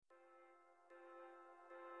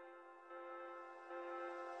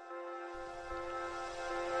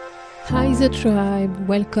Hi the tribe,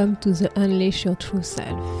 welcome to the Unleash Your True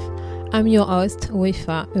Self. I'm your host,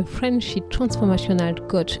 Wefa, a friendship transformational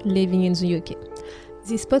coach living in the UK.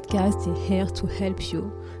 This podcast is here to help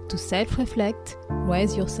you to self-reflect,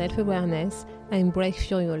 raise your self-awareness, and break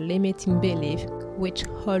through your limiting beliefs which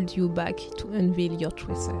hold you back to unveil your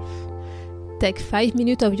true self. Take 5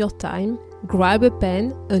 minutes of your time, grab a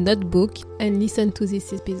pen, a notebook, and listen to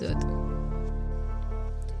this episode.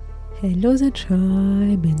 Hello the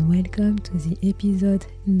tribe and welcome to the episode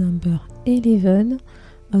number 11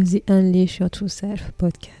 of the Unleash Your True Self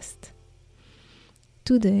podcast.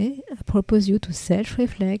 Today, I propose you to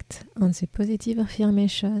self-reflect on the positive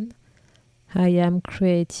affirmation, I am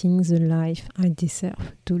creating the life I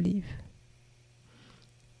deserve to live.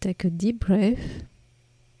 Take a deep breath.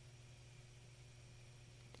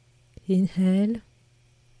 Inhale.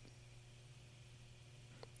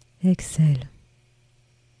 Exhale.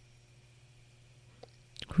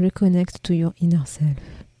 Reconnect to your inner self.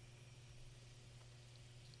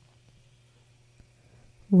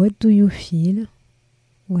 What do you feel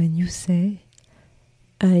when you say,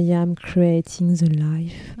 I am creating the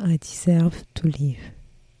life I deserve to live?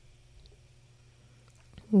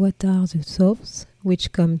 What are the thoughts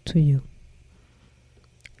which come to you?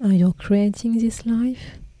 Are you creating this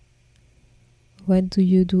life? What do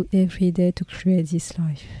you do every day to create this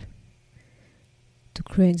life? To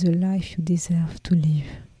create the life you deserve to live.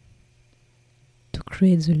 To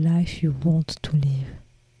create the life you want to live.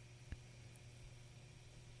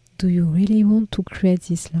 Do you really want to create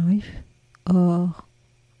this life? Or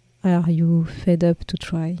are you fed up to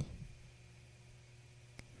try?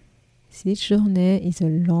 This journey is a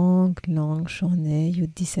long journey you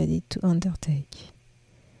decided to undertake.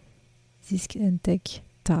 This can take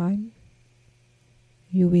time.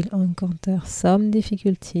 You will encounter some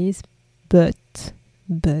difficulties, but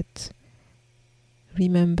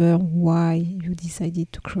remember why you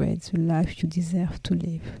decided to create the life you deserve to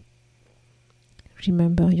live.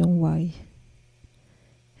 Remember your why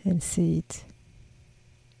and say it.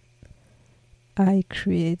 I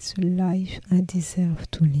create the life I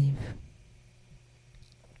deserve to live.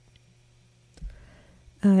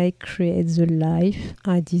 I create the life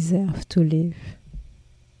I deserve to live.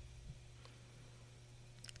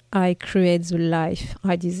 I create the life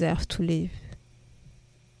I deserve to live.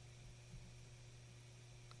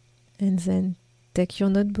 And then take your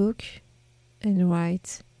notebook and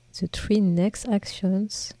write the 3 next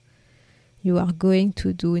actions you are going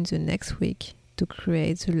to do in the next week to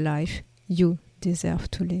create the life you deserve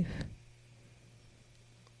to live.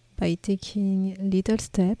 By taking little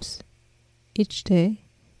steps each day,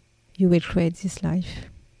 you will create this life.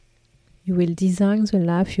 You will design the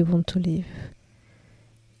life you want to live.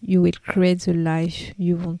 You will create the life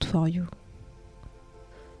you want for you.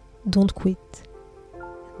 Don't quit.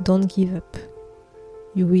 Don't give up.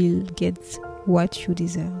 You will get what you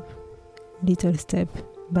deserve, little step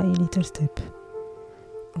by little step.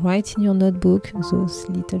 Write in your notebook those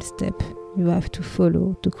little steps you have to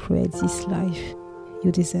follow to create this life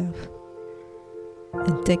you deserve.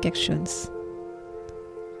 And take actions.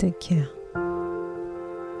 Take care.